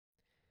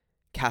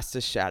Cast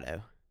a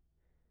shadow.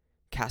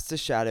 Cast a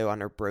shadow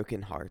on our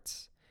broken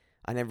hearts,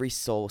 on every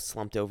soul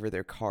slumped over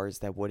their cars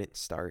that wouldn't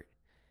start,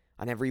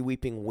 on every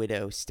weeping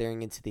widow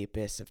staring into the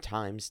abyss of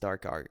time's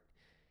dark art,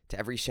 to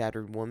every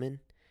shattered woman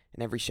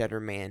and every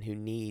shattered man who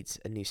needs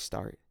a new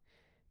start.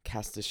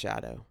 Cast a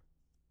shadow.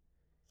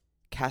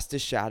 Cast a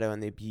shadow on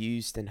the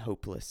abused and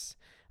hopeless,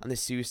 on the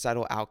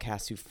suicidal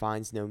outcast who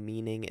finds no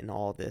meaning in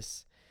all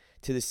this,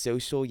 to the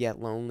social yet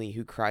lonely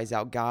who cries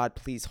out, God,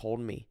 please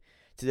hold me,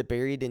 to the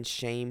buried in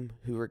shame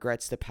who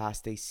regrets the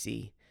past they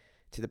see,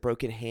 to the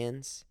broken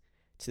hands,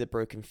 to the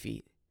broken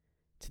feet,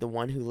 to the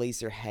one who lays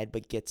their head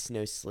but gets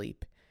no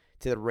sleep,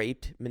 to the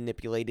raped,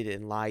 manipulated,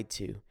 and lied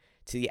to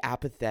the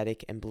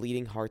apathetic and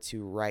bleeding hearts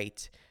who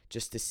write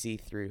just to see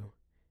through.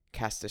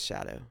 Cast a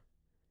shadow.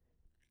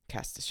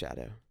 Cast a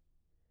shadow.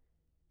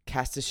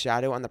 Cast a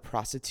shadow on the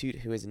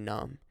prostitute who is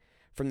numb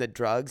from the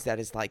drugs that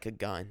is like a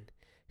gun,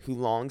 who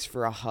longs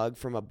for a hug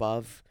from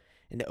above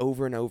and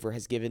over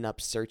has given up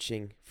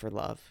searching for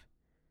love.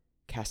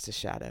 Cast a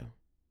shadow.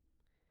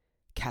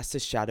 Cast a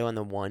shadow on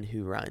the one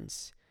who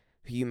runs,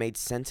 who you made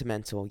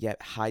sentimental yet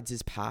hides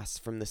his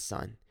past from the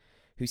sun,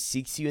 who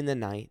seeks you in the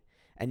night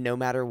and no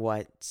matter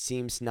what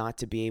seems not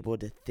to be able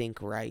to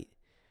think right,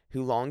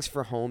 who longs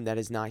for home that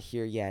is not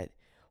here yet,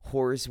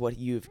 hoards what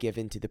you have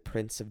given to the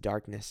prince of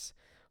darkness.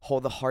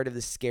 Hold the heart of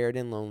the scared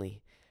and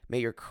lonely. May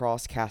your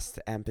cross cast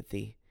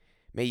empathy.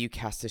 May you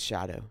cast a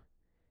shadow.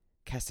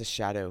 Cast a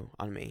shadow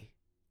on me.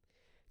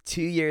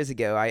 2 years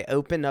ago, I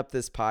opened up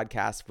this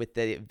podcast with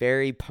the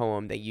very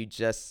poem that you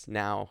just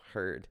now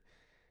heard.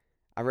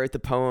 I wrote the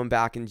poem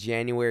back in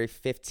January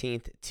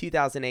 15th,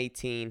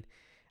 2018.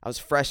 I was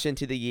fresh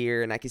into the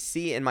year, and I could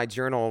see in my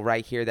journal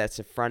right here that's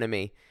in front of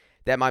me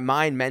that my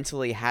mind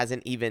mentally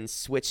hasn't even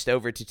switched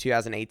over to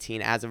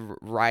 2018 as of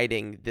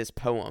writing this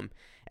poem,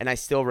 and I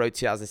still wrote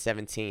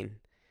 2017.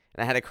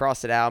 And I had to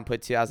cross it out and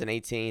put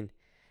 2018.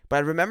 But I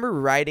remember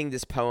writing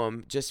this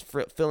poem just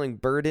feeling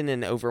burdened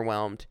and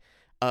overwhelmed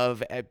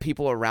of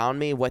people around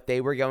me, what they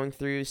were going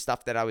through,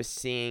 stuff that I was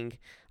seeing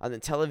on the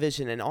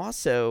television, and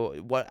also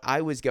what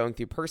I was going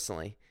through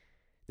personally.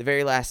 The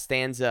very last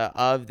stanza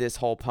of this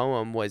whole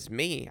poem was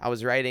me. I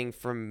was writing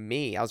from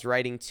me. I was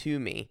writing to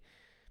me.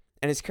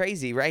 And it's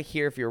crazy. Right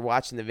here, if you're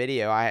watching the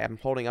video, I am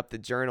holding up the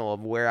journal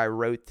of where I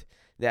wrote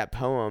that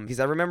poem. Because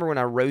I remember when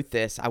I wrote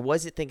this, I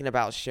wasn't thinking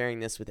about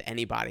sharing this with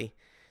anybody.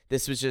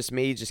 This was just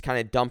me just kind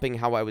of dumping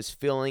how I was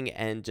feeling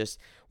and just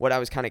what I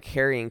was kind of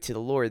carrying to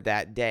the Lord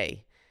that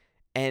day.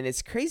 And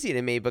it's crazy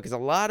to me because a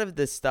lot of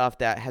the stuff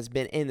that has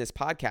been in this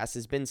podcast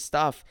has been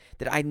stuff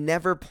that I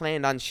never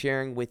planned on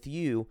sharing with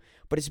you.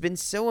 But it's been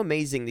so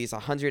amazing, these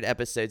 100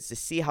 episodes, to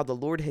see how the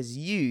Lord has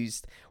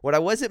used what I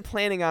wasn't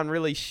planning on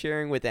really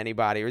sharing with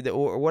anybody,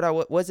 or what I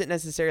wasn't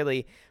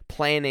necessarily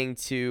planning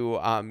to,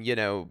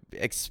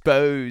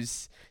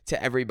 expose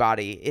to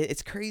everybody.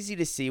 It's crazy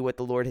to see what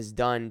the Lord has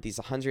done these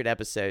 100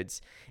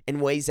 episodes in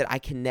ways that I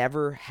can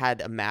never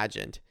had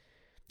imagined.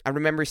 I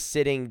remember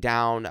sitting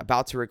down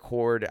about to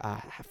record,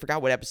 I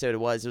forgot what episode it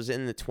was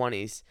in the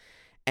 20s.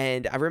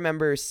 And I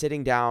remember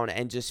sitting down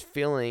and just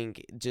feeling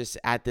just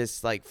at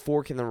this like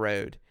fork in the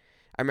road.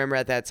 I remember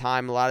at that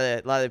time, a lot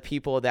of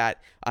people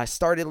that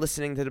started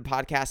listening to the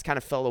podcast kind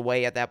of fell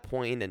away at that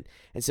point.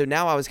 And so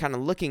now I was kind of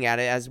looking at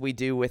it as we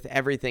do with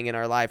everything in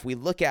our life. We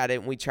look at it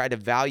and we try to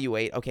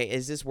evaluate, okay,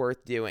 is this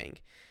worth doing?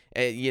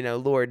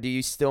 Lord, do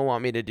you still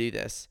want me to do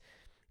this?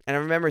 And I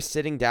remember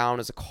sitting down. It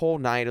was a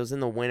cold night. It was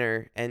in the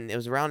winter, and it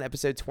was around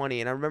episode 20.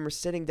 And I remember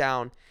sitting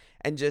down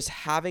and just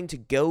having to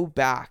go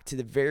back to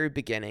the very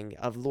beginning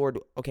of, Lord,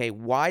 okay,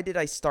 why did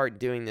I start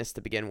doing this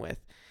to begin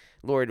with?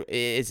 Lord,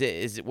 was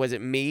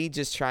it me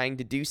just trying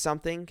to do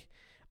something,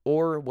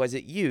 or was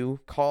it you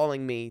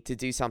calling me to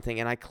do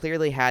something? And I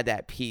clearly had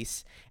that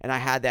peace, and I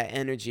had that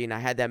energy, and I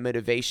had that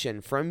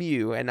motivation from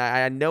you, and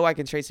I know I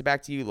can trace it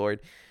back to you, Lord.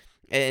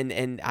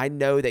 And I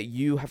know that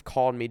you have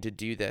called me to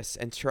do this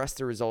and trust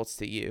the results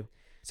to you.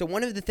 So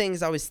one of the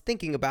things I was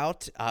thinking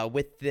about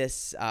with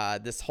this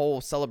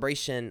whole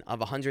celebration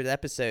of 100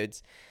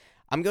 episodes,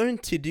 I'm going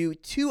to do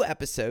 2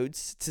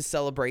 episodes to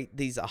celebrate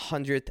these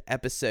 100th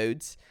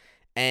episodes.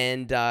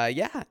 And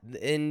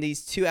in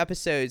these 2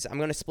 episodes, I'm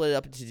going to split it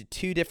up into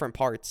 2 different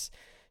parts.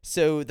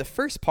 So the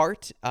first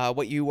part,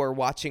 what you are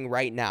watching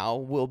right now,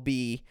 will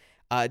be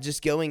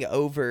just going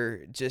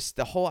over just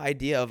the whole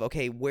idea of,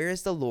 okay, where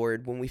is the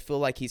Lord when we feel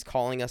like he's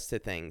calling us to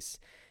things?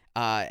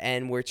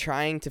 And we're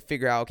trying to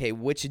figure out, okay,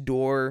 which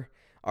door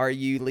are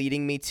you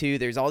leading me to?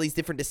 There's all these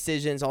different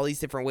decisions, all these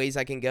different ways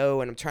I can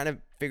go. And I'm trying to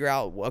figure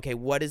out, okay,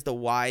 what is the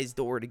wise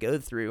door to go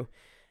through?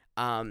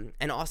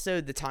 And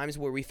also the times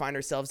where we find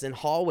ourselves in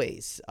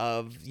hallways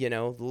of,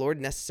 the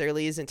Lord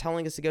necessarily isn't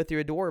telling us to go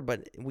through a door,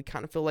 but we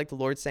kind of feel like the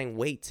Lord's saying,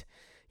 wait,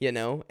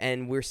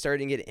 and we're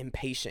starting to get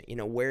impatient.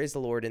 Where is the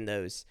Lord in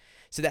those?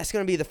 So that's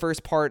going to be the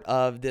first part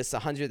of this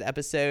 100th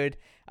episode.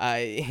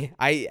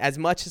 I as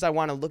much as I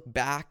want to look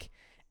back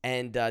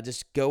and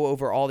just go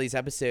over all these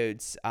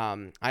episodes,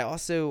 I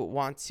also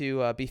want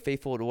to be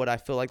faithful to what I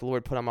feel like the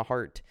Lord put on my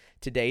heart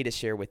today to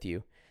share with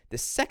you. The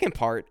second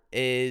part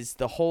is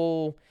the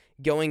whole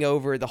going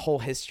over the whole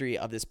history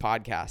of this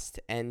podcast.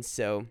 And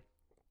so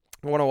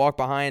I want to walk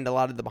behind a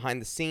lot of the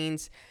behind the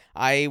scenes.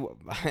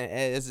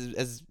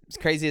 As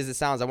crazy as it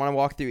sounds, I want to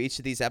walk through each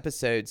of these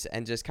episodes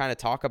and just kind of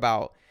talk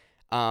about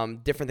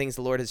different things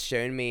the Lord has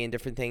shown me and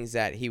different things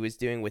that he was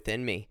doing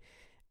within me.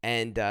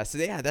 And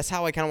that's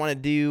how I kind of want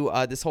to do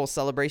this whole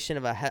celebration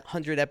of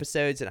 100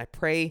 episodes. And I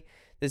pray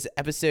this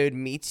episode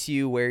meets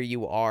you where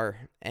you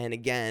are. And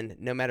again,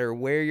 no matter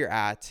where you're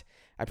at,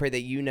 I pray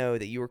that you know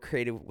that you were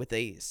created with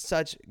a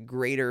such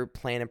greater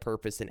plan and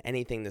purpose than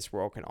anything this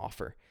world can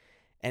offer.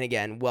 And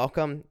again,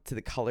 welcome to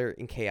the Color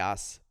and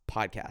Chaos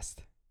podcast.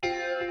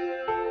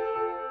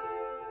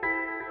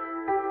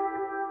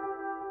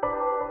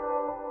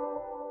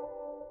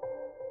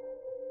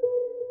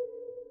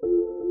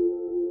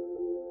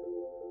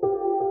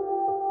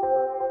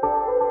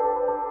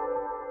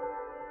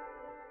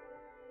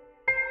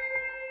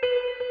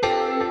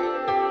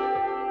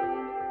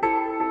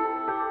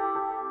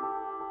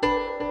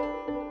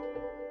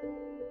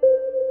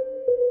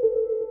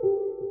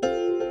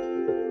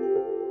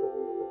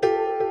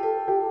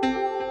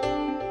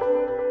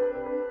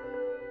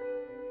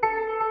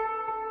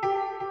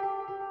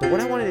 What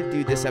I wanted to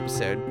do this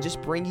episode,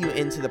 just bring you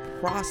into the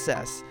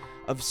process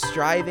of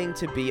striving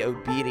to be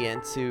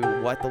obedient to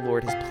what the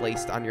Lord has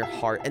placed on your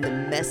heart and the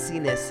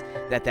messiness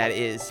that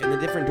is, and the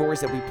different doors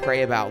that we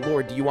pray about.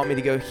 Lord, do you want me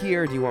to go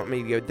here? Do you want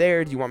me to go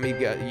there? Do you want me to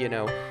go,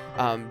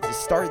 to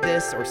start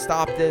this or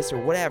stop this or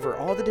whatever?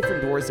 All the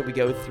different doors that we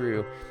go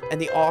through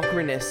and the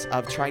awkwardness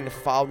of trying to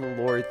follow the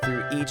Lord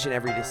through each and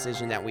every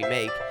decision that we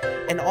make.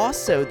 And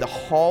also the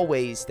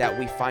hallways that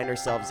we find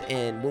ourselves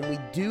in when we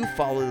do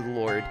follow the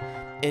Lord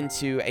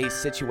into a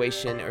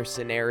situation or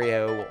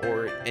scenario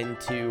or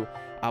into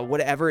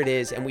whatever it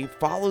is, and we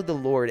follow the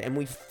Lord and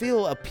we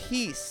feel a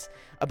peace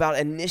about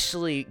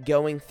initially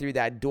going through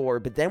that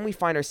door, but then we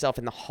find ourselves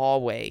in the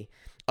hallway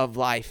of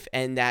life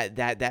and that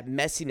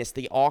messiness,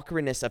 the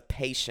awkwardness of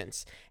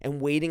patience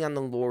and waiting on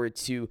the Lord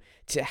to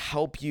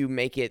help you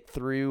make it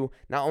through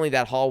not only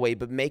that hallway,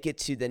 but make it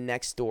to the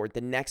next door,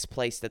 the next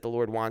place that the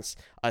Lord wants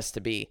us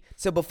to be.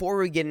 So before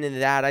we get into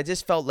that, I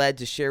just felt led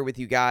to share with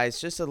you guys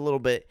just a little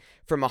bit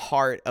from a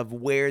heart of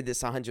where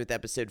this 100th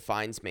episode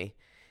finds me.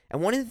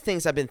 And one of the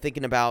things I've been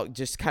thinking about,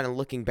 just kind of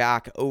looking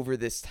back over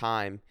this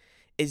time,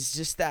 is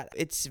just that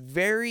it's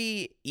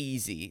very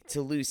easy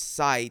to lose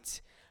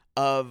sight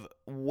of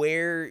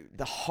where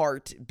the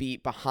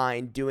heartbeat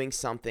behind doing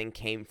something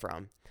came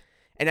from.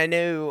 And I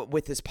know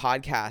with this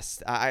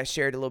podcast, I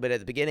shared a little bit at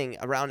the beginning,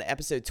 around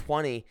episode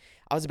 20,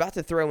 I was about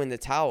to throw in the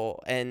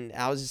towel, and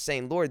I was just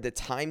saying, Lord, the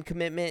time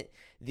commitment,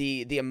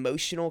 the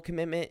emotional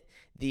commitment,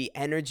 the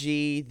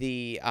energy,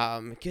 the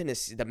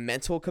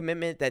mental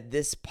commitment that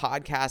this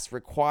podcast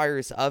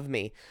requires of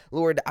me.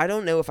 Lord, I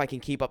don't know if I can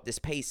keep up this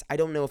pace. I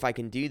don't know if I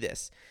can do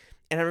this.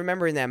 And I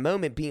remember in that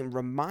moment being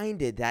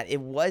reminded that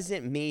it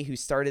wasn't me who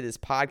started this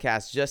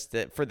podcast just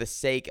for the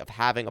sake of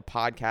having a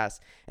podcast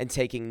and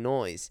taking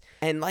noise.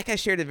 And like I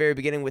shared at the very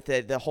beginning with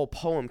the whole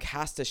poem,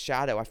 Cast a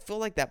Shadow, I feel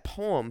like that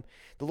poem,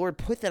 the Lord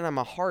put that on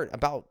my heart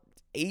about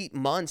 8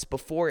 months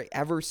before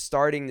ever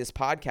starting this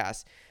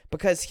podcast,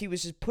 because he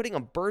was just putting a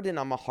burden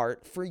on my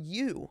heart for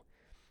you.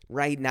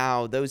 Right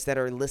now, those that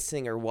are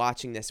listening or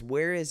watching this,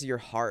 where is your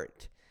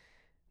heart?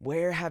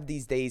 Where have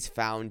these days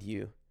found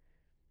you?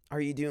 Are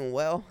you doing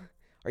well?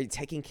 Are you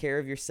taking care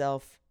of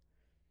yourself?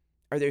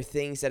 Are there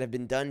things that have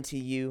been done to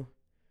you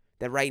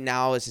that right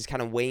now is just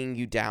kind of weighing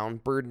you down,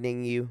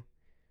 burdening you?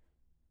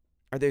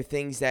 Are there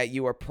things that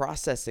you are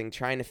processing,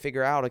 trying to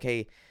figure out,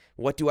 okay,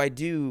 what do I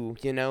do?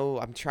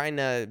 I'm trying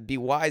to be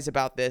wise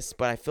about this,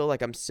 but I feel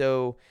like I'm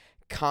so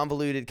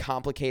convoluted,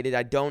 complicated.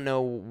 I don't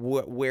know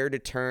where to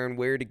turn,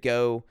 where to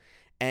go.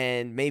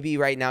 And maybe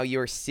right now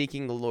you're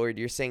seeking the Lord.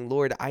 You're saying,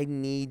 Lord, I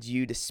need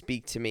you to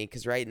speak to me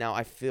because right now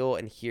I feel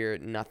and hear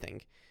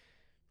nothing.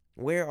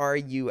 Where are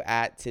you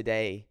at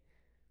today?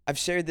 I've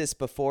shared this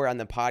before on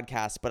the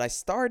podcast, but I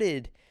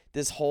started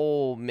this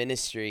whole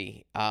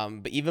ministry,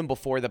 but even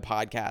before the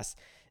podcast.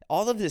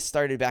 All of this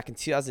started back in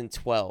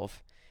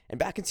 2012. And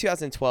back in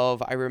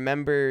 2012, I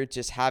remember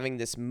just having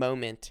this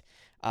moment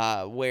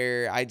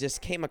where I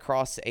just came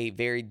across a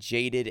very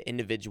jaded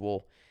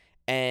individual.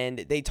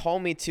 And they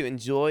told me to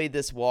enjoy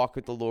this walk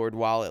with the Lord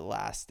while it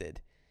lasted,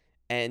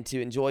 and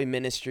to enjoy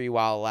ministry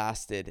while it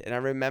lasted. And I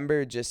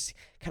remember just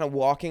kind of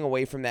walking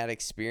away from that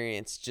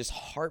experience, just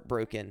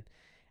heartbroken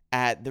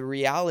at the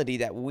reality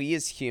that we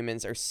as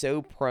humans are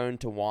so prone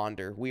to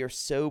wander. We are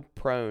so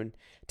prone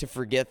to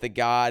forget the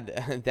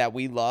God that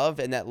we love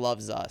and that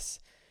loves us.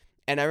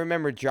 And I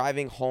remember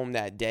driving home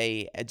that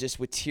day just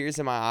with tears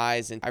in my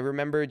eyes. And I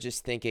remember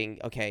just thinking,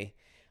 okay,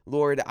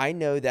 Lord, I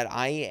know that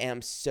I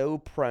am so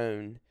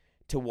prone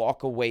to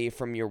walk away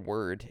from your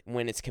word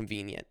when it's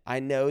convenient. I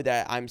know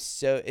that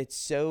it's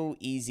so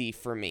easy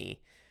for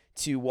me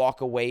to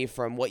walk away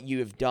from what you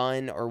have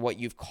done or what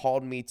you've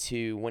called me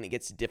to when it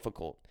gets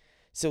difficult.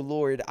 So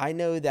Lord, I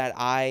know that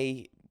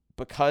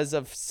because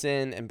of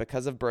sin and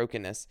because of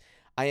brokenness,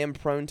 I am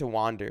prone to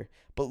wander.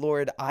 But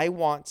Lord, I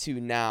want to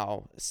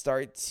now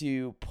start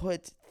to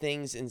put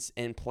things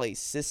in place,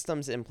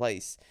 systems in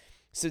place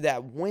so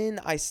that when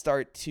I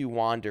start to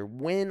wander,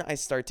 when I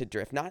start to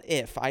drift, not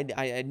if,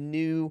 I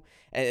knew,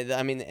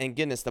 and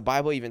goodness, the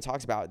Bible even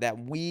talks about that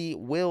we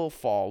will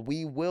fall,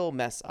 we will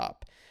mess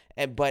up.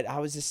 But I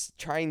was just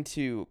trying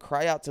to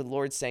cry out to the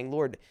Lord saying,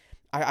 Lord,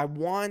 I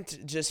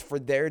want just for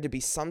there to be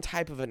some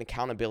type of an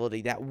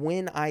accountability that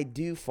when I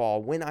do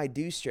fall, when I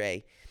do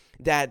stray,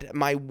 that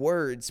my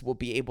words will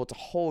be able to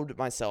hold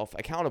myself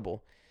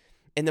accountable.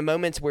 In the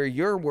moments where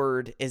your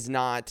word is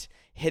not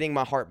hitting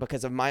my heart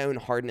because of my own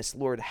hardness,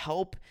 Lord,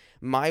 help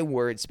my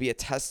words be a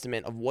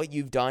testament of what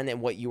you've done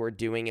and what you are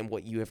doing and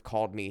what you have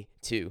called me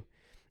to.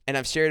 And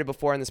I've shared it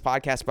before in this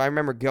podcast, but I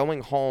remember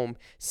going home,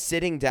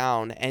 sitting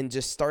down, and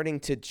just starting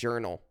to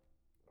journal.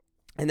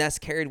 And that's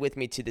carried with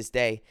me to this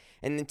day.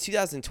 And in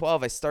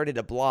 2012, I started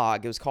a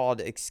blog. It was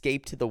called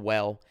Escape to the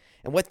Well.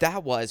 And what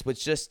that was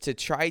just to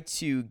try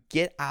to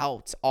get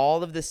out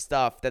all of the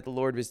stuff that the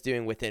Lord was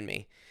doing within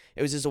me.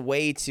 It was just a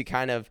way to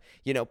kind of,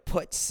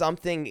 put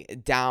something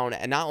down,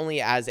 and not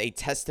only as a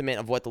testament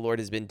of what the Lord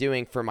has been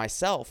doing for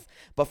myself,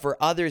 but for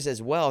others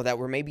as well that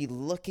were maybe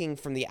looking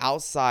from the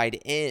outside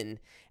in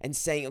and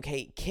saying,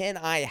 okay, can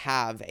I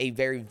have a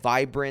very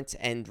vibrant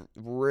and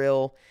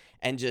real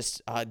and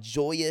just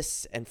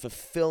joyous and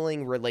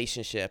fulfilling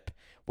relationship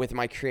with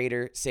my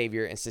Creator,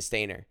 Savior, and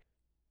Sustainer?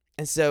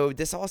 And so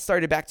this all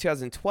started back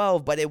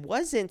 2012, but it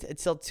wasn't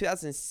until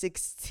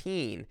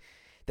 2016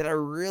 that I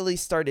really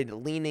started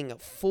leaning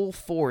full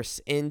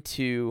force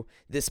into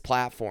this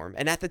platform.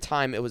 And at the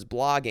time, it was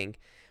blogging.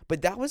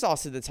 But that was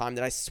also the time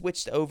that I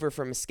switched over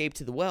from Escape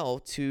to the Well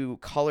to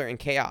Color and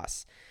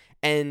Chaos.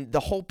 And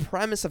the whole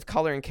premise of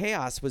Color and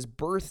Chaos was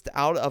birthed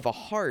out of a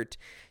heart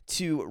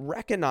to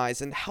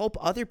recognize and help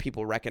other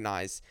people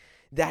recognize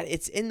that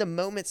it's in the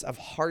moments of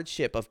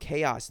hardship, of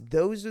chaos,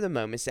 those are the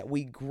moments that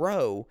we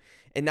grow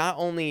in not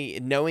only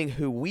knowing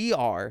who we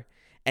are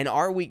and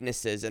our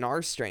weaknesses and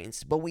our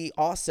strengths, but we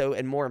also,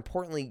 and more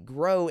importantly,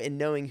 grow in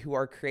knowing who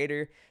our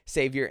Creator,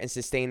 Savior, and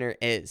Sustainer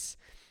is.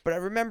 But I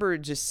remember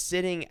just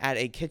sitting at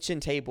a kitchen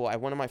table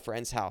at one of my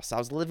friend's house. I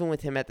was living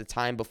with him at the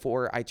time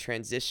before I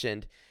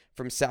transitioned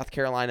from South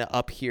Carolina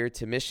up here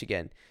to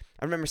Michigan.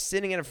 I remember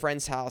sitting at a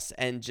friend's house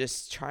and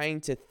just trying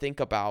to think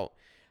about,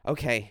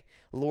 okay,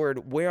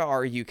 Lord, where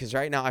are you? Because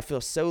right now I feel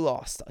so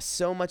lost.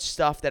 So much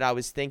stuff that I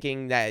was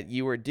thinking that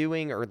you were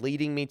doing or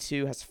leading me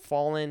to has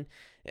fallen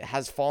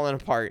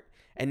apart.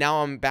 And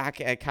now I'm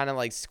back at kind of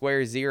like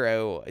square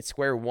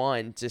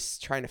one,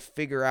 just trying to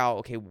figure out,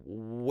 okay,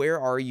 where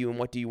are you and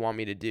what do you want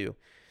me to do?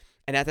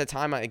 And at that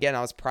time, I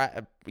was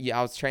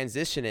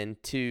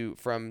transitioning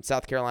from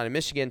South Carolina to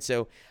Michigan.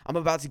 So I'm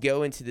about to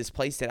go into this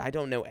place that I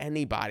don't know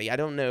anybody. I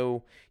don't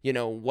know,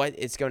 what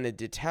it's going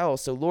to tell.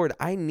 So Lord,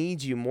 I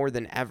need you more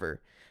than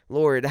ever.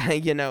 Lord,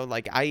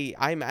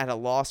 I'm at a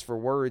loss for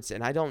words,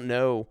 and I don't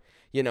know,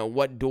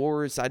 what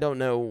doors, I don't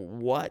know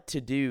what to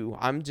do.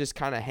 I'm just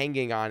kind of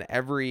hanging on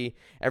every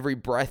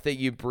breath that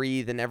you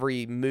breathe and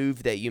every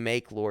move that you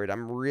make, Lord.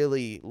 I'm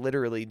really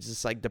literally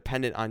just like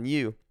dependent on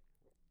you.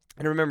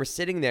 And I remember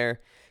sitting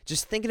there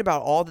just thinking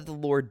about all that the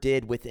Lord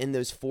did within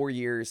those 4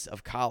 years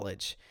of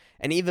college.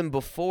 And even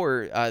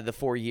before the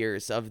 4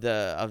 years of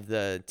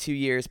the 2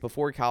 years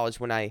before college,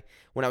 when I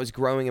was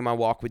growing in my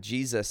walk with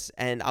Jesus,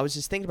 and I was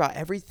just thinking about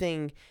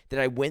everything that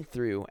I went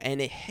through,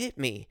 and it hit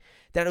me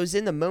that I was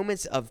in the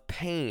moments of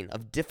pain,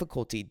 of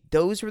difficulty.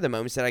 Those were the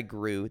moments that I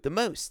grew the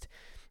most.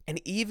 And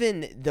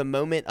even the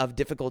moment of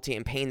difficulty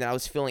and pain that I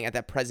was feeling at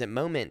that present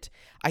moment,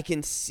 I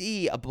can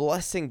see a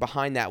blessing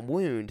behind that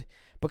wound.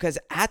 Because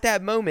at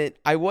that moment,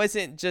 I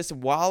wasn't just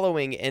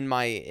wallowing in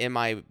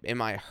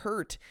my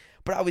hurt,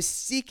 but I was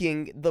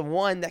seeking the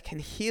one that can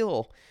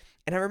heal.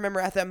 And I remember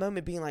at that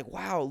moment being like,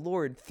 wow,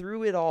 Lord,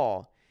 through it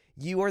all,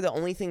 you are the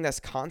only thing that's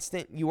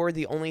constant. You are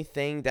the only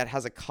thing that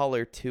has a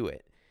color to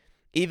it.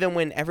 Even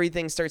when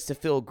everything starts to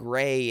feel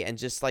gray and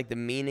just like the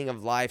meaning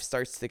of life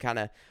starts to kind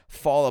of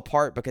fall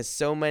apart because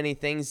so many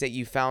things that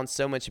you found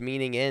so much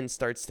meaning in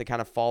starts to kind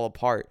of fall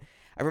apart.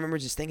 I remember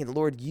just thinking,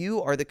 Lord,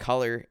 you are the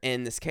color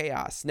in this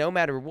chaos, no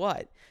matter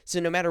what. So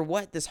no matter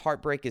what this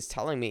heartbreak is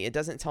telling me, it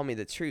doesn't tell me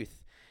the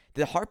truth.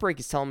 The heartbreak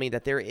is telling me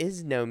that there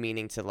is no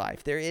meaning to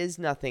life. There is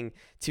nothing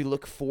to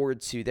look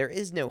forward to. There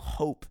is no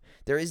hope.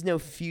 There is no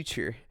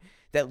future.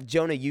 That,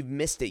 Jonah, you've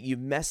missed it. You've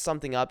messed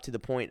something up to the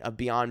point of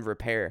beyond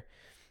repair.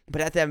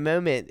 But at that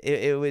moment,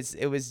 it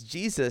was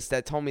Jesus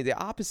that told me the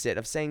opposite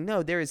of saying,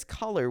 no, there is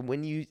color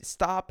when you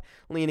stop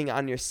leaning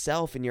on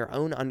yourself and your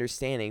own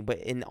understanding, but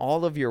in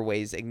all of your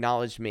ways,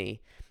 acknowledge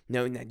me,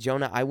 knowing that,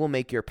 Jonah, I will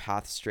make your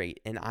path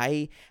straight, and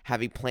I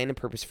have a plan and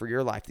purpose for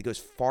your life that goes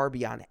far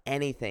beyond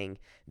anything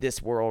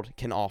this world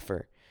can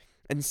offer.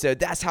 And so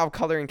that's how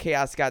Color and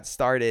Chaos got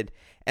started.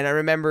 And I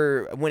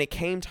remember when it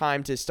came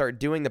time to start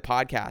doing the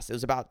podcast, it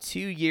was about 2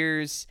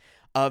 years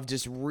of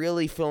just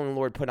really feeling the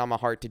Lord put on my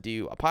heart to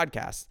do a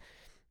podcast.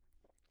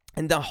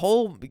 And the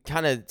whole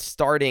kind of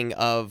starting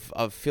of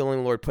feeling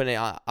the Lord putting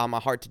it on my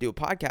heart to do a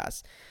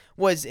podcast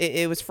was,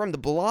 it was from the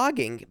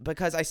blogging,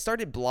 because I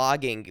started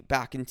blogging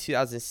back in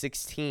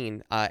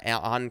 2016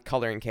 on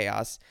Color and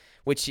Chaos,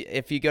 which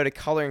if you go to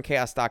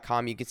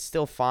colorandchaos.com, you can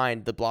still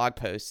find the blog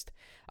post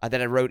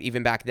that I wrote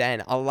even back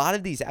then, a lot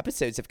of these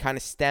episodes have kind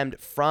of stemmed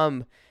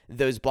from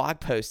those blog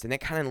posts. And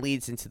that kind of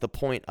leads into the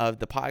point of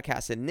the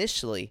podcast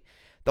initially.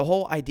 The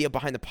whole idea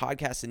behind the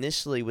podcast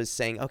initially was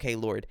saying, okay,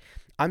 Lord,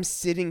 I'm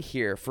sitting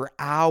here for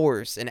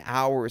hours and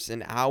hours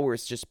and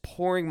hours just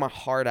pouring my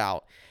heart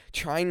out,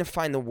 trying to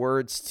find the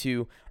words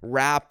to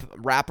wrap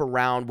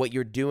around what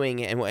you're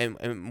doing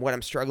and what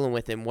I'm struggling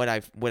with and what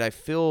I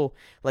feel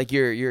like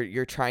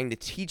you're trying to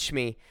teach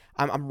me.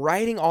 I'm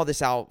writing all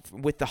this out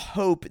with the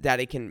hope that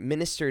it can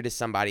minister to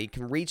somebody, it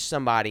can reach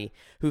somebody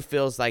who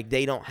feels like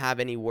they don't have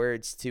any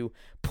words to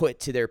put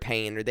to their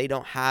pain, or they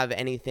don't have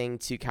anything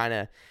to kind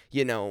of,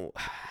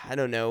 I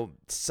don't know,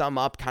 sum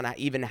up kind of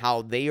even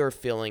how they are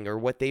feeling or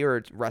what they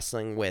are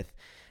wrestling with.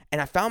 And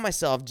I found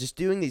myself just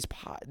doing these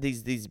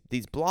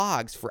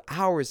blogs for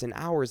hours and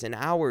hours and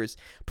hours,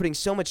 putting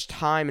so much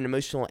time and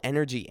emotional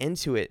energy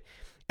into it.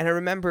 And I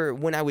remember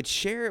when I would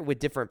share it with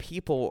different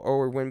people,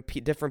 or when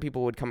different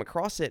people would come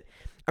across it,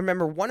 I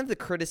remember one of the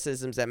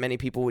criticisms that many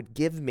people would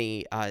give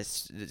me,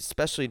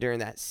 especially during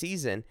that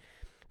season,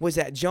 was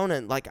that,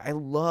 Jonah, like, I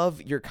love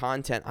your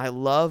content. I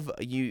love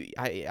you.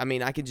 I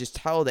mean, I can just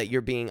tell that you're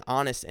being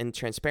honest and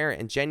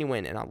transparent and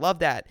genuine, and I love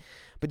that.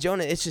 But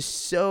Jonah, it's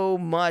just so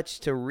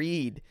much to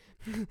read.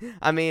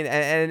 I mean,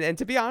 and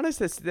to be honest,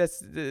 that's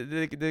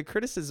the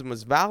criticism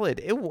was valid.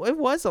 It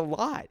was a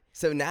lot.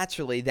 So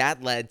naturally,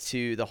 that led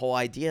to the whole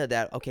idea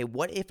that, okay,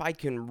 what if I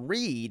can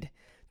read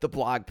the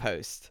blog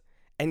post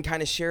and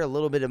kind of share a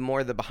little bit of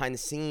more of the behind the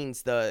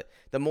scenes, the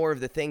more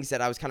of the things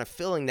that I was kind of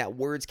feeling that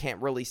words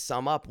can't really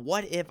sum up.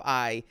 What if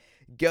I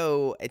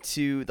go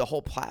to the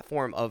whole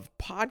platform of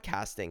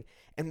podcasting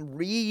and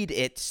read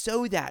it,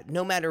 so that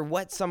no matter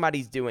what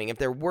somebody's doing, if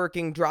they're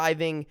working,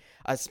 driving,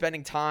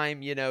 spending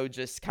time,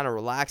 just kind of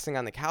relaxing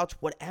on the couch,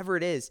 whatever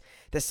it is,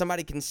 that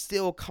somebody can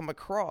still come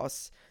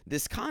across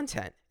this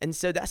content. And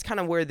so that's kind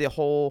of where the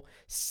whole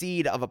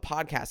seed of a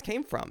podcast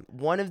came from.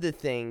 One of the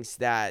things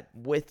that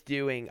with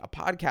doing a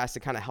podcast that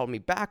kind of held me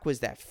back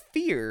was that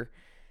fear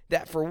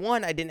that, for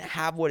one, I didn't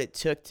have what it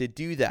took to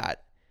do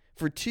that.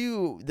 For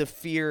two, the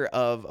fear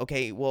of,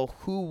 okay, well,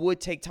 who would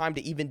take time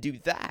to even do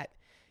that?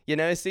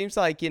 It seems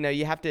like,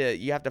 you have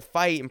to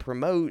fight and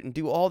promote and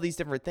do all these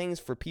different things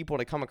for people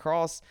to come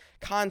across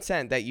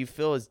content that you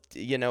feel is,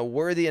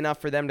 worthy enough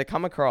for them to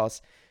come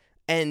across.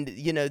 And,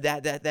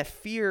 that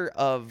fear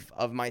of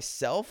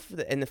myself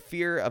and the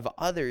fear of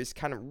others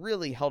kind of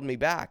really held me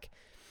back.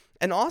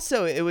 And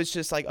also it was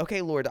just like,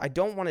 okay, Lord, I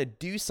don't want to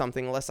do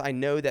something unless I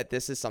know that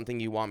this is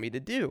something you want me to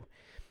do.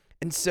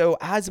 And so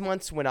as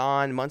months went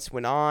on,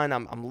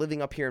 I'm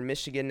living up here in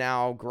Michigan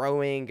now,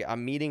 growing,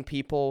 I'm meeting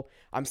people,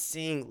 I'm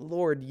seeing,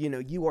 Lord,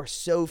 you are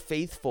so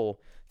faithful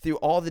through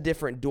all the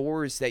different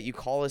doors that you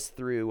call us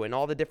through, and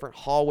all the different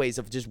hallways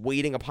of just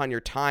waiting upon your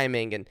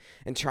timing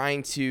and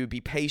trying to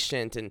be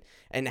patient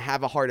and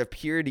have a heart of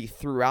purity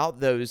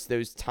throughout those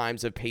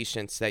times of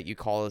patience that you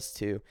call us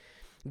to.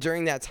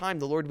 During that time,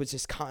 the Lord was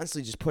just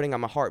constantly just putting on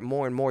my heart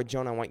more and more,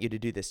 Jonah, I want you to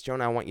do this.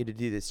 Jonah, I want you to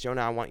do this.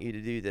 Jonah, I want you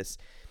to do this.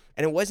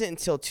 And it wasn't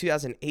until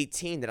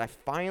 2018 that I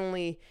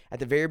finally, at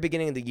the very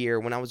beginning of the year,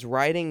 when I was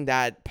writing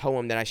that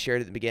poem that I shared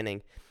at the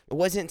beginning, it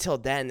wasn't until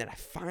then that I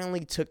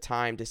finally took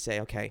time to say,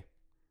 okay,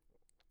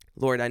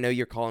 Lord, I know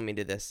you're calling me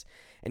to this,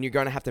 and you're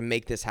going to have to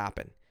make this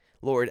happen.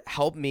 Lord,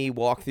 help me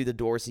walk through the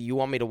doors that you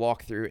want me to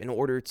walk through in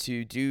order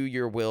to do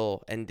your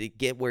will and to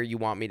get where you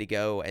want me to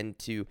go and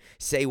to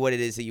say what it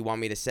is that you want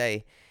me to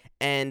say.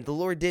 And the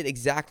Lord did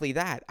exactly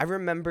that. I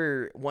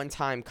remember one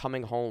time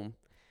coming home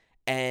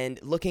and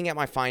looking at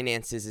my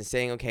finances and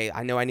saying, okay,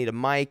 I know I need a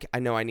mic. I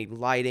know I need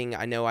lighting.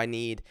 I know I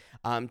need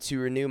to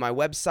renew my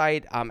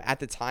website. At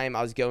the time,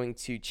 I was going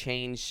to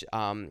change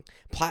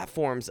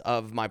platforms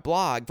of my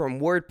blog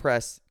from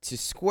WordPress to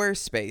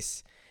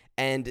Squarespace.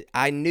 And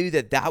I knew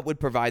that would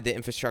provide the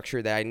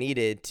infrastructure that I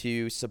needed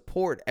to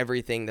support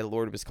everything that the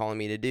Lord was calling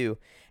me to do.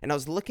 And I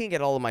was looking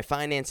at all of my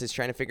finances,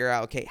 trying to figure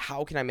out, okay,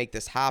 how can I make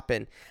this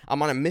happen?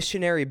 I'm on a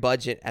missionary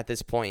budget at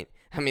this point.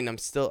 I mean, I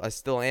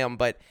still am,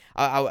 but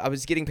I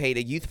was getting paid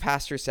a youth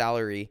pastor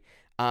salary,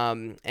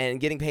 and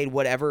getting paid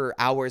whatever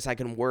hours I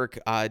can work,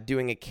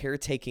 doing a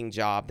caretaking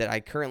job that I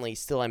currently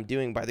still am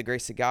doing by the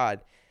grace of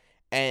God.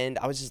 And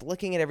I was just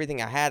looking at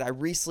everything I had. I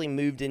recently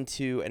moved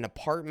into an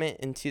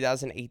apartment in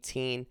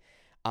 2018.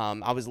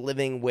 I was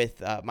living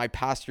with my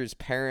pastor's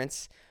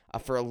parents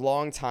for a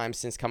long time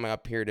since coming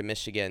up here to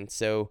Michigan.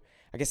 So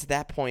I guess at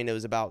that point, it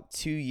was about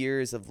 2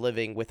 years of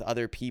living with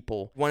other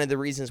people. One of the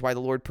reasons why the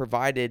Lord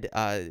provided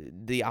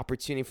the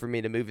opportunity for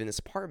me to move in this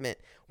apartment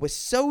was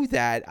so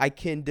that I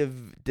can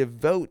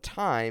devote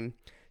time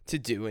to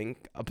doing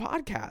a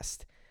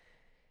podcast.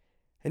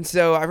 And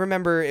so I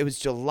remember it was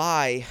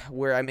July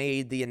where I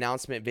made the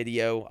announcement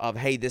video of,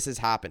 hey, this is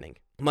happening.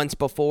 Months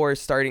before,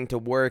 starting to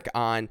work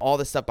on all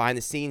the stuff behind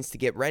the scenes to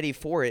get ready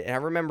for it. And I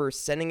remember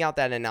sending out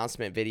that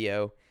announcement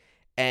video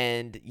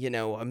and,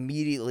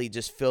 immediately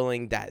just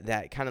feeling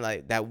that kind of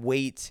like that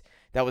weight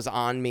that was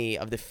on me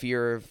of the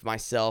fear of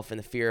myself and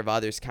the fear of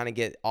others kind of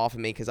get off of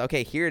me. Because,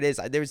 okay, here it is.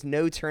 There's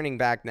no turning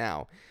back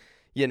now,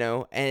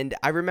 And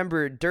I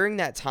remember during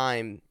that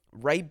time,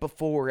 right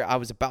before I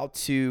was about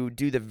to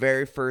do the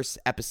very first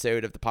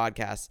episode of the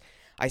podcast,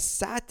 I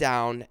sat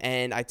down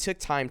and I took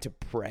time to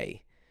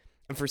pray.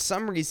 And for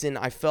some reason,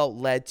 I felt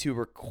led to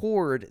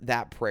record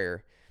that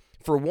prayer.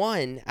 For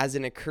one, as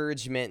an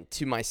encouragement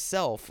to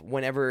myself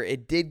whenever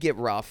it did get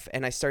rough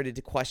and I started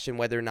to question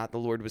whether or not the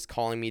Lord was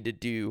calling me to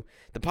do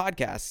the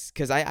podcast,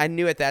 because I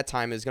knew at that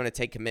time it was going to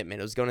take commitment.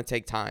 It was going to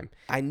take time.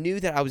 I knew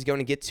that I was going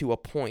to get to a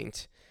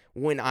point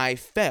when I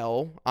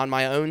fell on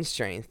my own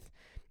strength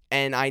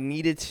and I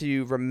needed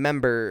to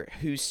remember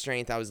whose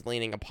strength I was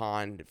leaning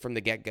upon from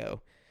the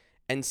get-go.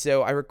 And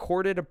so I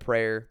recorded a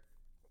prayer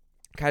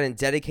kind of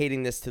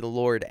dedicating this to the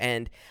Lord,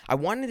 and I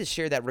wanted to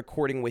share that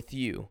recording with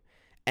you.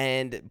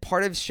 And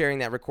part of sharing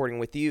that recording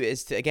with you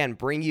is to, again,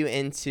 bring you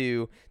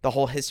into the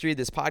whole history of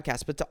this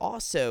podcast, but to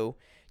also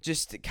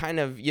just kind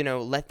of,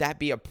 let that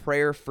be a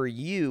prayer for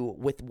you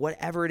with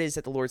whatever it is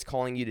that the Lord's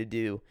calling you to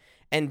do,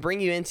 and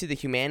bring you into the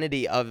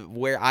humanity of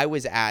where I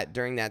was at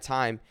during that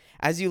time.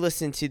 As you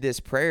listen to this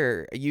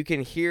prayer, you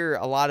can hear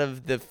a lot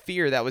of the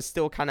fear that was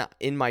still kind of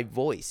in my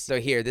voice. So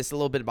here, this is a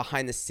little bit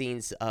behind the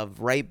scenes of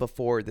right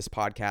before this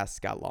podcast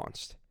got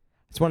launched.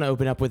 I just want to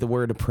open up with a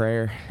word of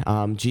prayer.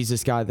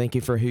 Jesus, God, thank you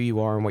for who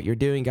you are and what you're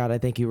doing. God, I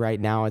thank you right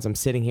now as I'm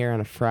sitting here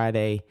on a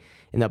Friday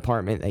in the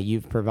apartment that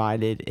you've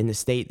provided, in the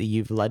state that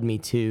you've led me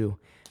to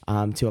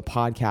a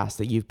podcast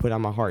that you've put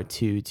on my heart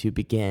to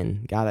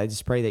begin. God, I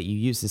just pray that you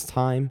use this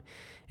time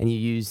and you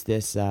use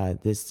this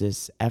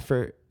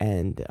effort,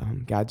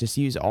 and God, just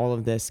use all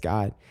of this,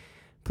 God.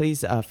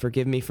 Please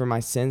forgive me for my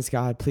sins,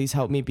 God. Please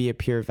help me be a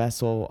pure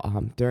vessel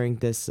during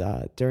this,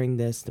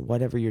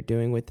 whatever you're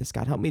doing with this,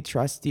 God. Help me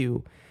trust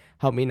you.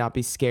 Help me not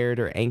be scared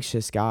or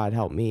anxious, God.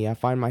 Help me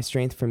find my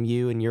strength from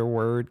you and your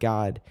word,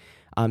 God.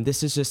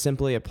 This is just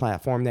simply a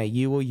platform that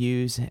you will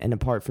use, and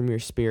apart from your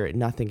spirit,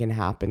 nothing can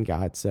happen,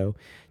 God. So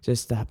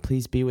just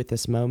please be with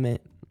this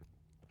moment.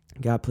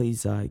 God,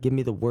 please give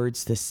me the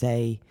words to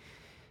say.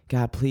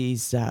 God,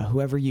 please,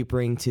 whoever you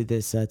bring to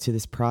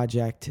this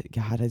project,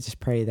 God, I just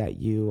pray that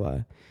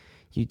you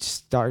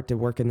start to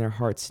work in their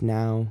hearts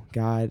now,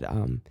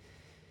 God.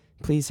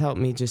 Please help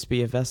me just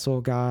be a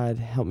vessel, God.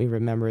 Help me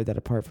remember that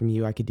apart from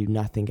you, I could do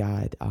nothing,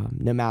 God.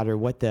 No matter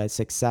what the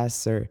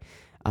success or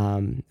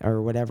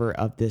whatever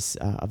of this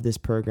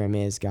program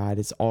is, God,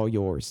 it's all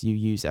yours. You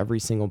use every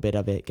single bit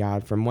of it,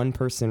 God, from one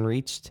person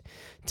reached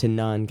to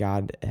none,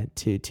 God,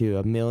 to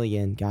a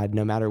million, God.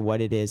 No matter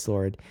what it is,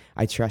 Lord,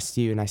 I trust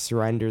you and I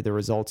surrender the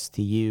results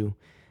to you.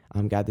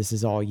 God, this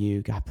is all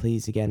you. God,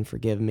 please again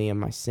forgive me of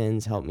my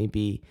sins. Help me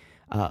be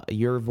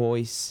your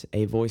voice,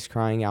 a voice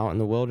crying out in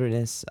the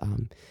wilderness.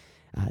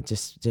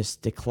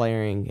 Just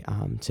declaring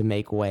to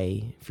make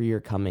way for your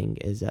coming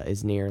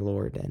is near,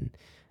 Lord. And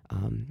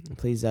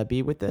please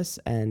be with us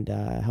and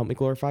help me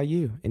glorify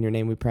you. In your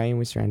name we pray and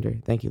we surrender.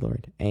 Thank you,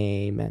 Lord.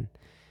 Amen.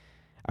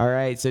 All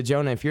right. So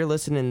Jonah, if you're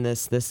listening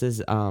to this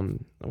is,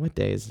 what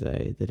day is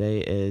today? The day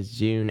is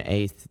June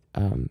 8th,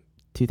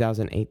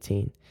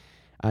 2018.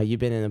 You've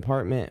been in an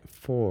apartment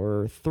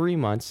for 3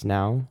 months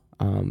now.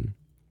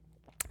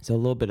 So a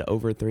little bit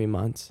over 3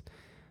 months.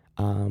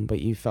 But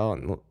you felt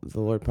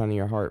the Lord put on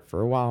your heart for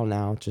a while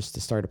now just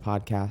to start a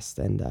podcast,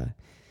 and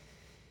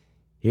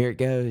here it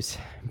goes.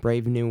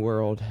 Brave new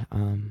world.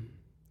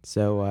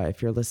 So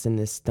if you're listening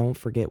to this, don't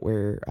forget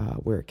where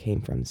it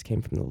came from. This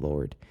came from the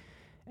Lord,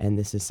 and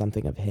this is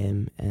something of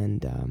him.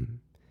 And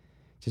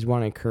just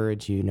want to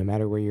encourage you, no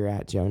matter where you're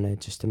at, Jonah,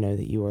 just to know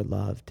that you are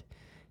loved.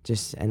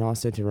 And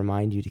also to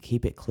remind you to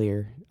keep it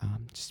clear.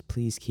 Just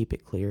please keep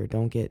it clear.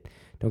 Don't get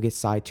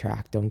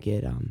sidetracked. Don't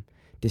get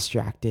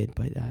distracted,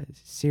 but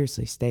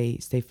seriously,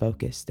 stay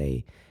focused,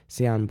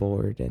 stay on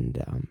board,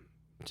 and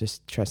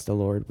just trust the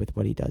Lord with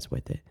what he does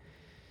with it.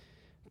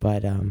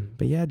 But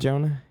yeah,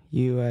 Jonah,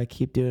 you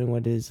keep doing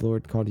what it is the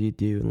Lord called you to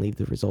do and leave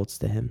the results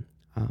to him.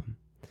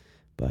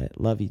 But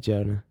love you,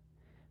 Jonah.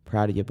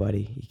 Proud of you,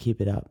 buddy. You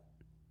keep it up.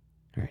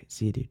 All right,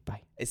 see you, dude.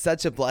 Bye. It's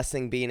such a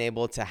blessing being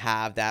able to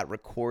have that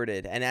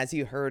recorded. And as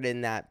you heard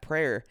in that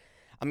prayer,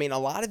 I mean, a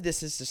lot of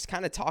this is just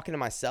kind of talking to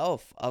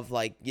myself of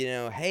like,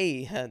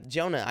 hey,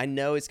 Jonah, I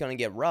know it's going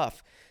to get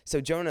rough.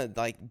 So Jonah,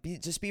 like,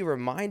 just be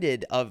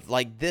reminded of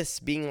like this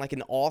being like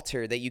an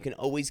altar that you can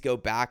always go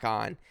back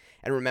on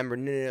and remember,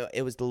 no,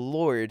 it was the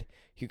Lord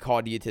who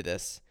called you to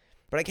this.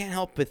 But I can't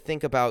help but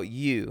think about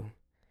you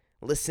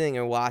listening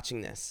or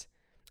watching this.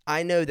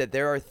 I know that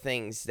there are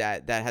things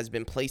that has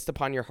been placed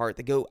upon your heart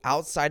that go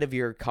outside of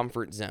your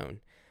comfort zone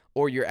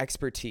or your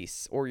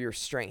expertise or your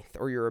strength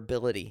or your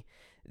ability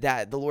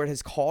that the Lord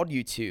has called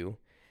you to,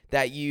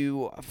 that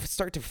you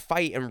start to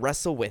fight and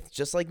wrestle with,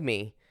 just like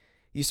me.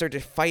 You start to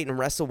fight and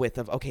wrestle with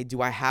of, okay,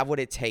 do I have what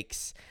it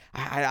takes?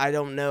 I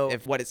don't know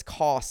if what it's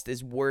cost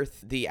is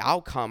worth the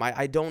outcome.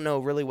 I don't know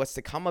really what's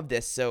to come of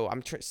this. So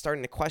I'm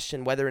starting to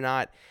question whether or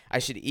not I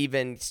should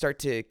even start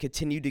to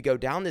continue to go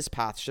down this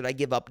path. Should I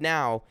give up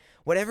now?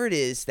 Whatever it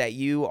is that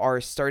you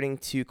are starting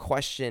to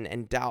question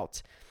and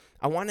doubt,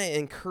 I want to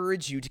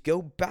encourage you to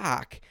go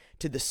back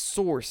to the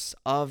source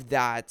of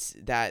that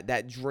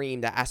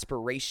dream, that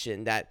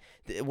aspiration, that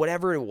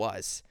whatever it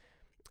was.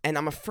 And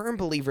I'm a firm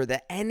believer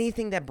that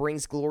anything that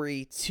brings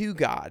glory to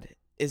God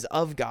is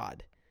of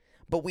God.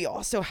 But we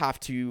also have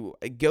to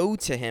go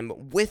to him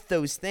with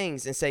those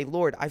things and say,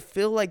 Lord, I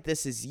feel like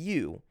this is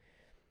you.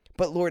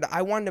 But Lord,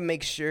 I want to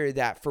make sure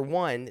that, for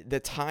one, the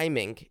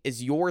timing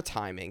is your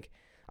timing.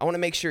 I want to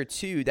make sure,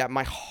 too, that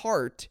my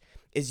heart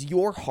is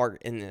your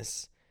heart in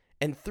this.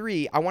 And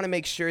 3, I want to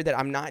make sure that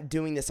I'm not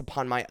doing this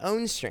upon my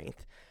own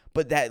strength,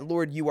 but that,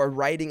 Lord, you are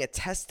writing a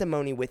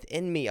testimony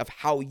within me of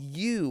how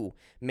you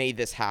made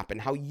this happen,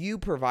 how you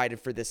provided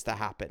for this to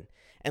happen.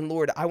 And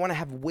Lord, I want to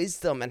have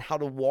wisdom and how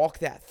to walk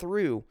that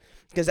through.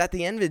 Because at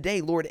the end of the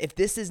day, Lord, if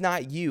this is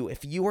not you,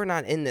 if you are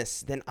not in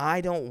this, then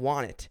I don't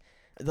want it.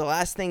 The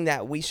last thing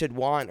that we should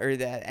want, or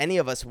that any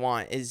of us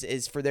want,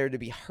 is for there to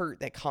be hurt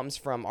that comes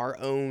from our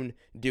own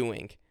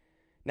doing.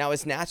 Now,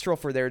 it's natural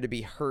for there to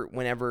be hurt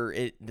whenever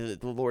the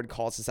Lord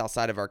calls us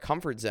outside of our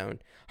comfort zone.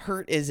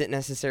 Hurt isn't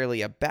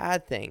necessarily a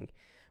bad thing.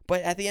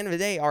 But at the end of the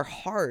day, our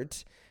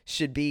heart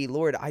should be,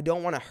 Lord, I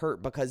don't want to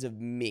hurt because of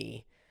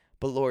me.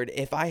 But Lord,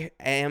 if I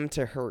am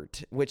to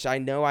hurt, which I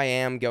know I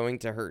am going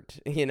to hurt,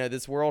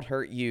 this world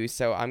hurt you,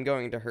 so I'm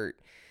going to hurt.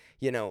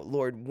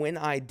 Lord, when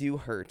I do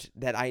hurt,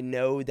 that I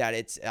know that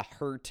it's a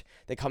hurt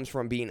that comes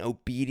from being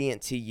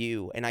obedient to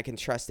you, and I can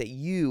trust that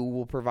you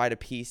will provide a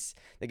peace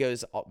that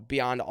goes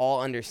beyond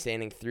all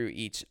understanding through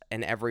each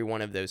and every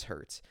one of those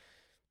hurts.